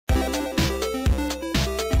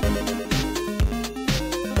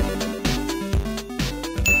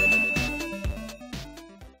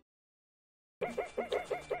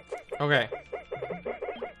Okay.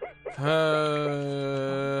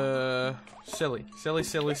 Silly.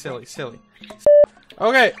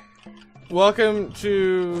 Okay. Welcome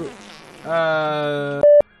to,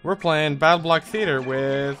 we're playing BattleBlock Theater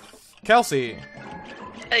with Kelcy.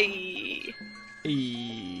 Hey.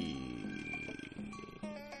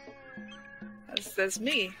 That's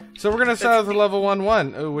me. So we're gonna start with level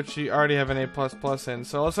 1-1, ooh, which you already have an A++ in,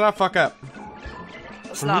 so let's not fuck up.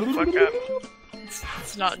 Let's not fuck up.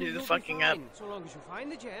 Let's not do the fucking up. So long as you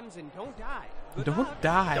find the gems and don't die. Don't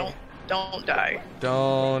die. Don't die.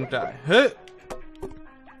 Don't die. Huh.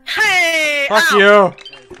 Hey! Fuck ow! you!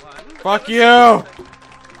 Fuck you! God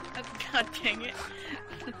dang it.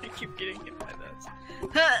 I keep getting hit by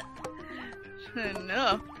those.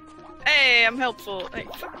 No. Hey, I'm helpful. Hey,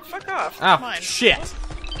 fuck off. Oh, Mine. shit!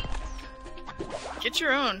 Get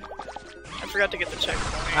your own. I forgot to get the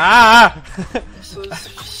checkpoint. Ah! This was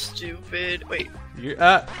stupid. Wait. Hold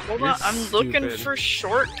Hold on. I'm looking for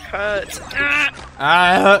shortcuts.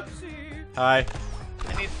 Ah! Hi.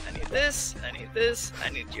 I need this. I need this. I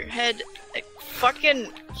need your head. Like,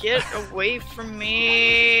 fucking get away from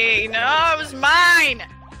me. No, it was mine.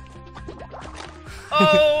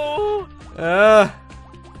 Oh.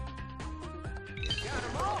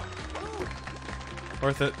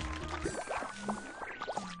 Worth it.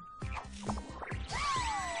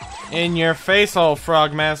 In your face, old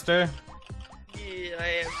frog master. Yeah,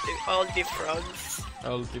 I have all the frogs.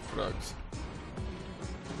 All the frogs.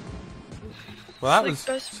 Well, that was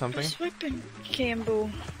something. Whipping Campbell.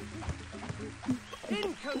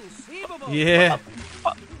 Inconceivable. Yeah.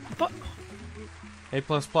 But A++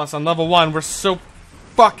 on level 1. We're so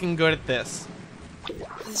fucking good at this.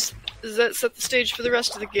 does that set the stage for the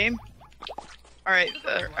rest of the game? All right.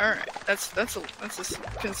 That's a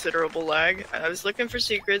considerable lag. I was looking for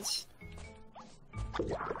secrets.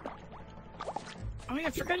 Oh yeah, I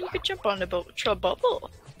forgot you could jump on the bubble.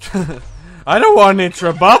 I don't want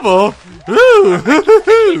intra bubble.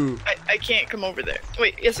 Ooh. I can't come over there.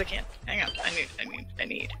 Wait, yes I can. Hang on.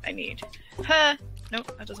 I need. Huh?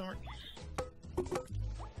 Nope, that doesn't work.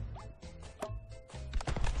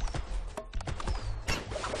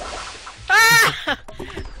 Ah!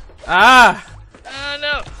 Ah! Oh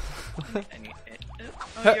no! I need it.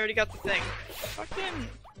 Oh, you already got the thing. Fucking.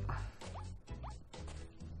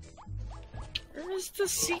 Where is the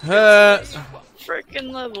secret?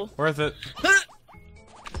 Frickin' level. Worth it.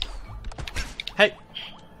 Hey.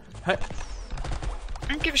 Hey. I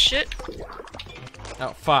don't give a shit.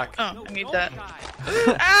 Oh fuck. Oh, I need that.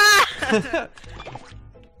 Ah!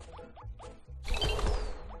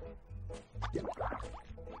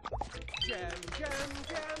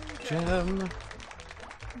 Gem.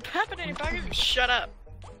 What's happening? Shut up.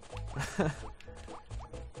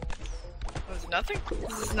 Was nothing?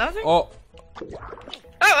 This is nothing? Oh.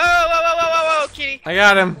 Oh, kitty. I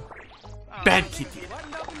got him. Oh. Bad kitty.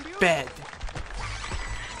 Bad.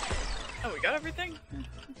 Oh, we got everything?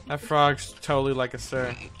 That frog's totally like a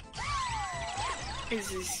sir.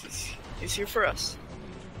 He's here for us.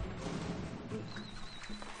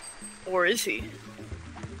 Or is he?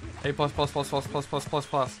 A+++++++++.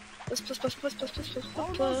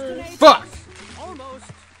 Plus. Fuck!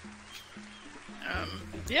 Almost.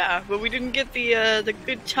 Yeah, but we didn't get the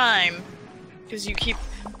good time. Because you keep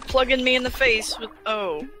plugging me in the face with.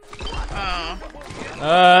 Oh.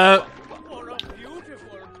 For a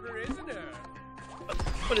beautiful prisoner.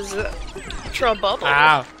 What is that? Trouble.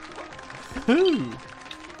 Ow. Ooh.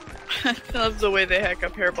 I love the way they hack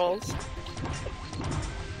up hairballs.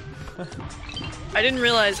 I didn't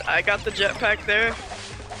realize I got the jetpack there.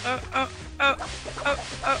 Oh.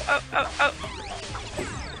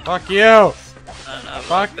 Fuck you! Son of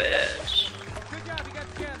Fuck. a bitch. Good job, you got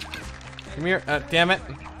the gems. Come here. Damn it.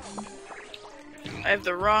 I have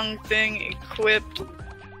the wrong thing equipped.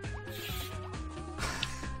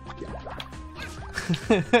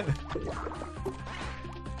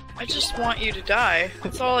 I just want you to die.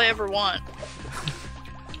 That's all I ever want.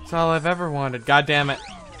 That's all I've ever wanted. God damn it.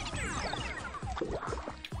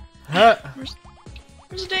 Huh. Where's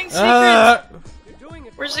the dang secret? You're doing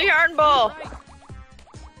it. Where's the yarn ball?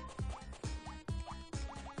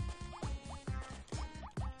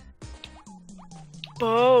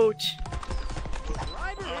 Boat.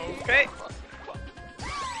 Okay.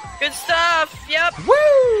 Good stuff. Yep.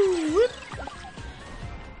 Woo!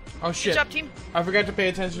 Oh Good shit. job, team. I forgot to pay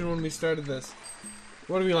attention when we started this.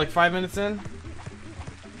 What are we, like 5 minutes in?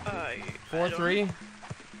 4, 3?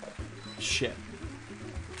 Shit.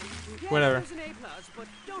 Whatever. It's an A+, but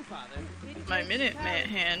don't bother. My minute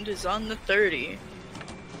hand is on the 30.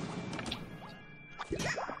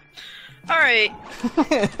 Alright.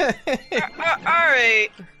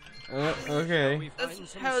 Alright. Okay.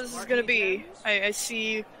 That's how this is gonna be. I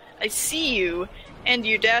see you, and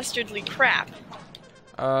you dastardly crap.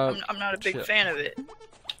 I'm not a big fan of it.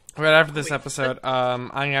 Right after this episode, I'm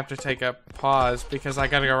gonna have to take a pause because I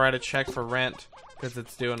gotta go write a check for rent because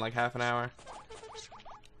it's due in like half an hour.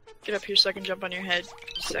 Get up here so I can jump on your head,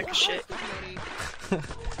 you sack of shit.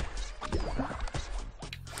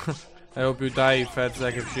 I hope you die, you fat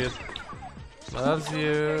sack of shit. Loves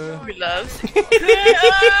you. He loves. It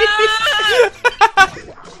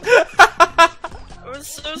was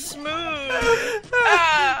so smooth.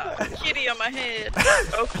 Ah, kitty on my head.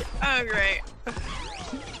 Okay, oh great. I'm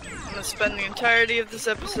gonna spend the entirety of this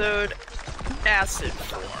episode acid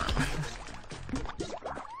form.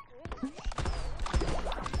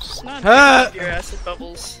 Just not with your acid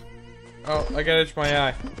bubbles. Oh, I got itch my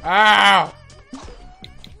eye. Ow!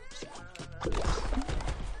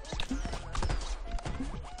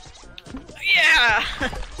 Yeah!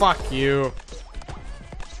 Fuck you.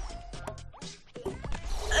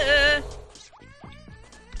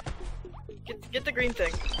 Get the green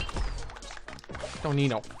thing. Don't need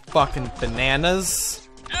no fucking bananas.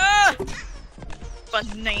 Ah!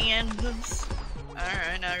 Bananas.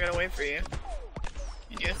 Alright, now I gotta wait for you.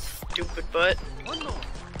 And your stupid butt.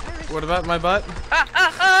 What about my butt?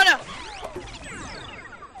 Oh no!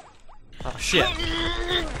 Oh shit.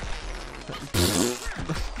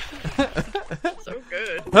 So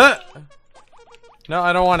good. Huh? No,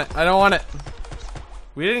 I don't want it. I don't want it.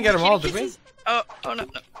 We didn't get them all, did we? Oh no.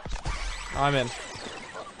 Oh, I'm in.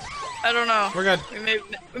 I don't know. We're good.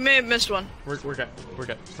 We may have missed one. We're good. We're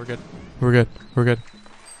good. We're good. We're good. We're good.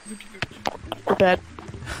 We're bad.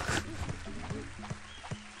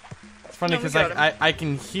 It's funny because I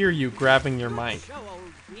can hear you grabbing your mic.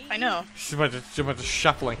 I know. She's about to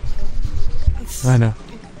shuffling. It's, I know.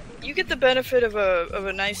 You get the benefit of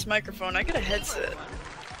a nice microphone. I get a headset.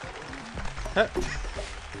 Huh?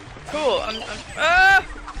 Cool. I'm ah!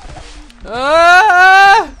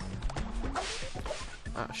 Ah!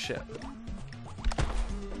 Oh shit.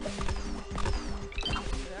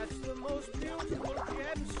 That's the most beautiful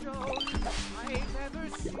gemstone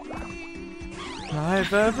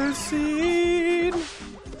I've ever seen.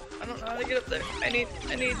 I don't know how to get up there. I need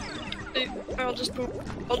I'll just poop.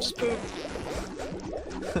 I'll just poop.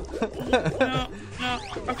 No.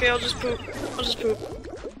 Okay, I'll just poop.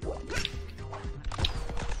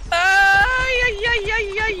 Ay.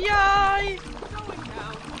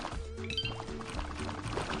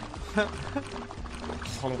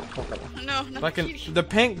 No, Fucking the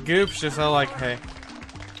pink goop's just all like, hey.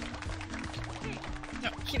 No,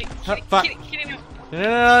 kitty, Fuck. kitty, no.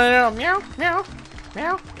 No, meow.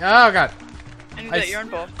 Oh god. I need that yarn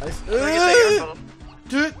ball. I How do I get that yarn ball?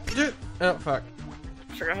 Do. Oh fuck.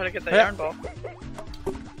 I forgot how to get that yarn ball.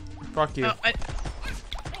 Fuck you. No,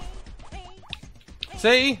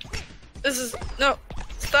 See? This is no.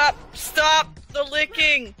 Stop the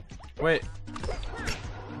licking. Wait.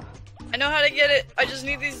 I know how to get it. I just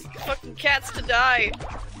need these fucking cats to die.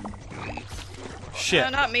 Shit. No,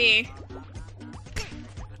 not me.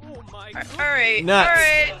 Oh my Alright. Nuts.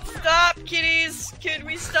 Alright. Stop, kitties. Can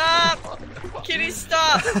we stop? Kitties,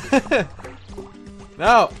 stop.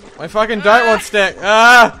 No, my fucking dart won't stick.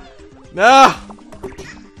 Ah, no.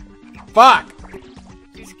 Fuck.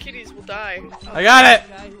 These kitties will die. I got it.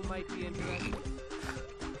 guy who might be interested.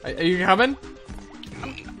 Are you coming?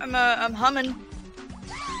 I'm humming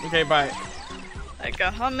Okay, bye. like a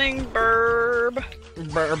hummingbird.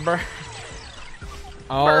 Burb.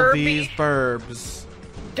 All Burby. these burbs.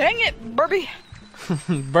 Dang it, Burby.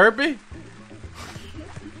 Burby?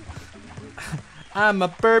 I'm a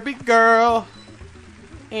Burby girl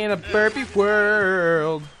in a Burby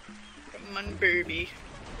world. Come on, Burby.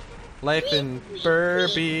 Life in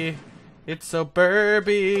Burby. It's so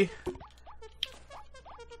Burby.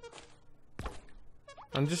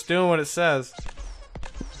 I'm just doing what it says.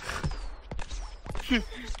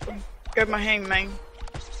 Grab my hangman.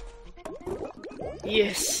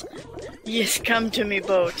 Yes. Yes, come to me,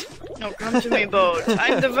 boat. No, come to me, boat.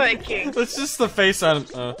 I'm the Viking. That's just the face on.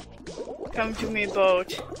 Come to me,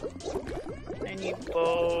 boat. I need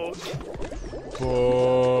boat.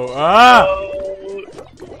 Whoa. Ah!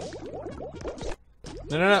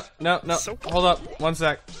 Boat. No. So- Hold up. 1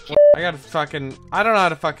 sec. I gotta fucking. I don't know how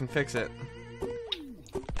to fucking fix it.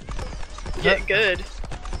 Get good.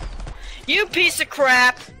 You piece of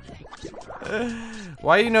crap!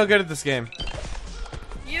 Why are you no good at this game?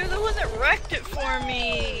 You're the one that wrecked it for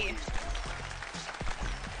me!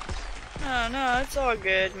 Oh no, it's all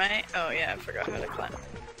good, mate. Oh yeah, I forgot how to climb.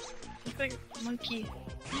 Look like a monkey.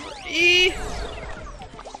 Eee!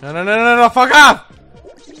 No, fuck off!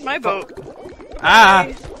 My boat. Ah!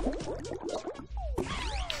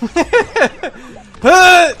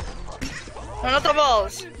 Huh! No, not the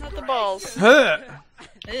balls. Not the balls. Huh!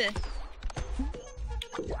 Eh.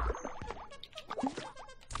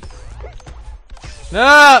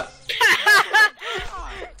 No!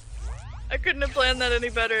 I couldn't have planned that any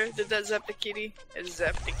better. Did that zap the kitty? It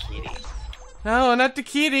zapped the kitty. No, not the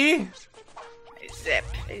kitty. Zip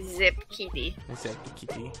kitty. I said the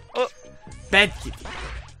kitty. Oh, Bad kitty.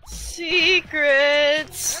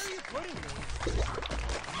 secrets.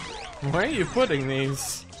 Where are you putting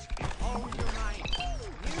these?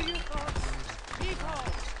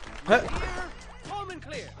 Huh? Home and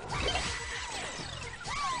clear.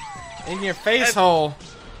 In your face hole.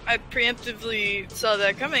 I preemptively saw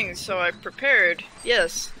that coming, so I prepared.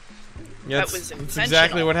 Yes, Yeah, that was that's intentional.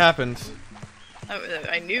 exactly what happened.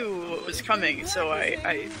 I knew what was coming, so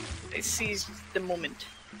I seized the moment.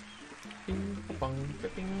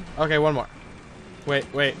 Okay, one more. Wait.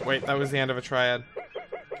 That was the end of a triad.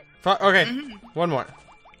 Okay, one more.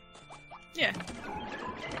 Yeah.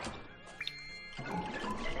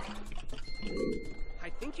 I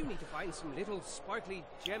think you need to find some little sparkly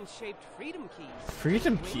gem-shaped freedom keys.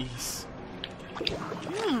 Freedom keys.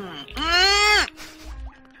 Ah!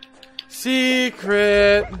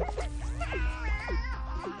 Secret.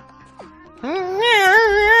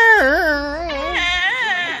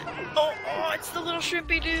 Oh, it's the little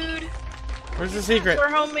shrimpy dude. Where's the secret? We're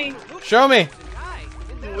homie. Show me.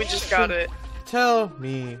 We just got it. Tell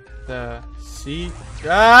me the secret.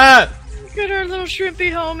 Ah! Look at our little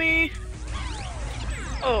shrimpy homie.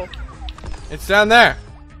 Oh. It's down there.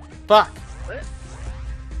 Fuck. What?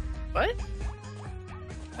 What?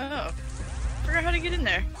 Oh. Forgot how to get in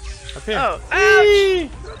there. Up here. Oh. Ouch!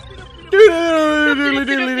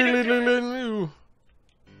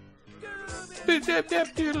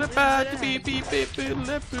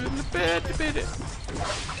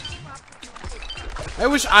 I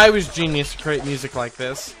wish I was genius to create music like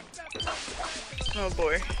this. Oh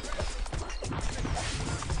boy.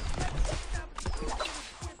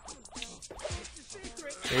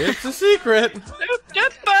 It's a secret.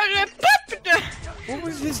 What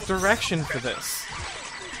was his direction for this?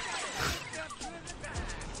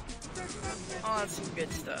 Oh, that's some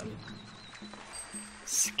good stuff.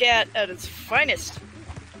 Scat at its finest.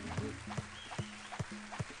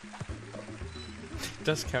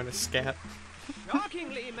 Does count as scat.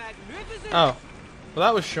 Shockingly magnificent. Oh. Well,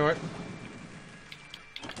 that was short.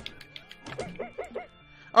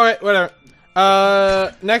 Alright, whatever.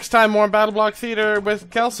 Next time more BattleBlock Theater with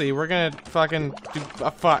Kelcy. We're gonna fucking do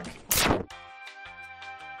a fuck.